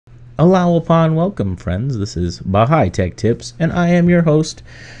Allow upon welcome, friends. This is bahai.tech.tips, and I am your host,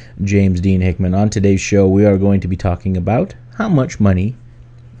 James Dean Hickman. On today's show, we are going to be talking about how much money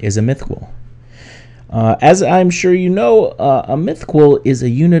is a Mithqal. As I'm sure you know, a Mithqal is a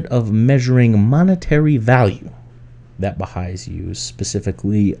unit of measuring monetary value that Baha'is use,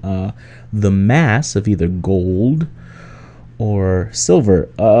 specifically the mass of either gold or silver.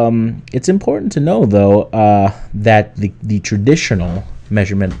 It's important to know, though, that the traditional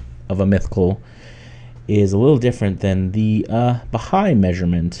measurement of a Mithqal is a little different than the Baha'i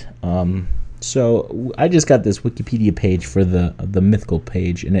measurement. So I just got this Wikipedia page for the Mithqal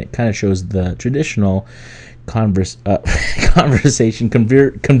page, and it kind of shows the traditional conversion, of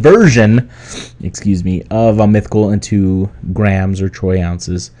a Mithqal into grams or troy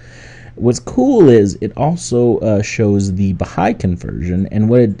ounces. What's cool is it also shows the Baha'i conversion, and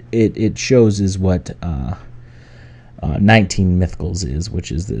what it shows is what 19 Mithqals is,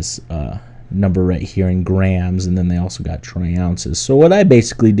 which is this number right here in grams, and then they also got troy ounces. So what I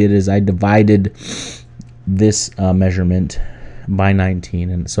basically did is I divided this measurement by 19,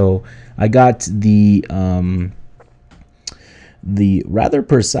 and so I got the rather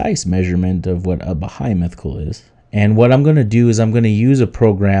precise measurement of what a Baha'i Mithqal is. And what I'm going to do is I'm going to use a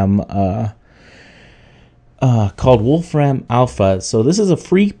program called Wolfram Alpha. So this is a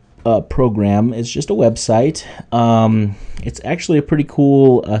free program. It's just a website. It's actually a pretty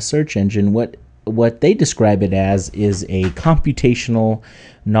cool search engine. What they describe it as is a computational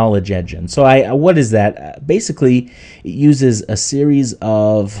knowledge engine. So what is that? Basically, it uses a series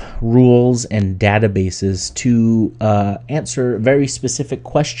of rules and databases to answer very specific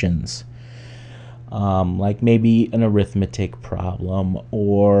questions. Like maybe an arithmetic problem,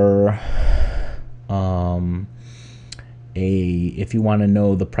 or if you want to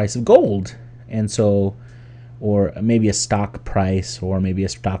know the price of gold, and so, or maybe a stock price, or maybe a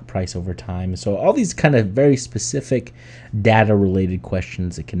stock price over time. So all these kind of very specific data related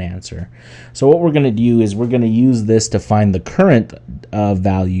questions it can answer. So what we're going to do is we're going to use this to find the current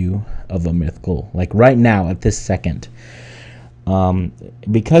value of a Mithqal, like right now at this second.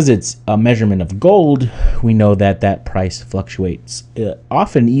 Because it's a measurement of gold, we know that price fluctuates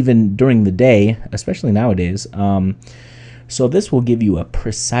often even during the day, especially nowadays. So this will give you a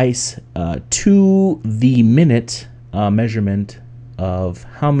precise to the minute measurement of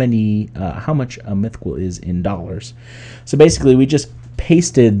how much a Mithqal is in dollars. So basically we just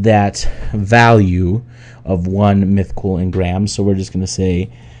pasted that value of one Mithqal in grams. So we're just going to say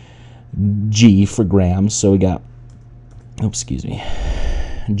G for grams. So we got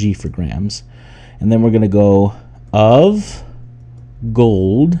G for grams, and then we're going to go of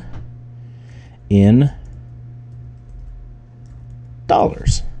gold in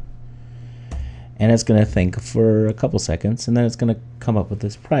dollars, and it's going to think for a couple seconds, and then it's going to come up with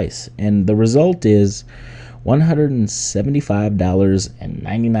this price, and the result is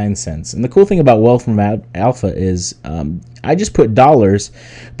 $175.99. And the cool thing about Wolfram Alpha is I just put dollars,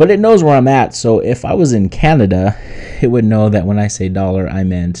 but it knows where I'm at. So if I was in Canada, it would know that when I say dollar, I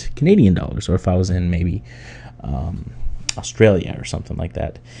meant Canadian dollars, or if I was in maybe Australia or something like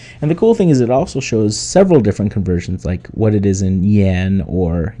that. And the cool thing is it also shows several different conversions, like what it is in yen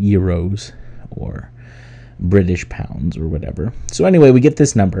or euros or British pounds or whatever. So anyway, we get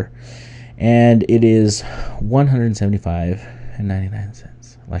this number, and it is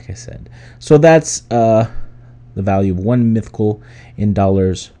 $175.99, like I said. So that's the value of one Mithqal in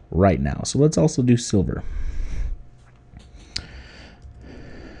dollars right now. So let's also do silver.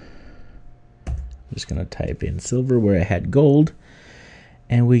 I'm just going to type in silver where I had gold,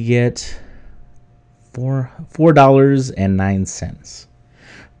 and we get $4.09.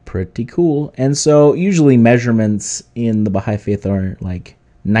 Pretty cool. And so usually measurements in the Baha'i faith are like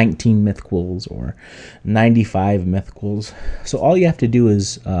 19 Mithqals or 95 Mithqals. So all you have to do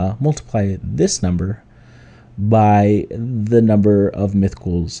is multiply this number by the number of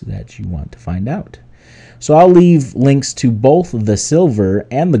Mithqals that you want to find out. So I'll leave links to both the silver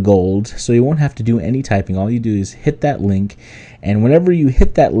and the gold, so you won't have to do any typing. All you do is hit that link, and whenever you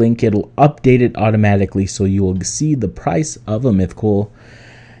hit that link, it'll update it automatically, so you will see the price of a Mithqal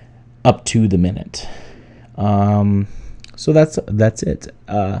up to the minute. So that's it.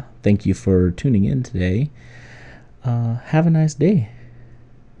 Thank you for tuning in today. Have a nice day.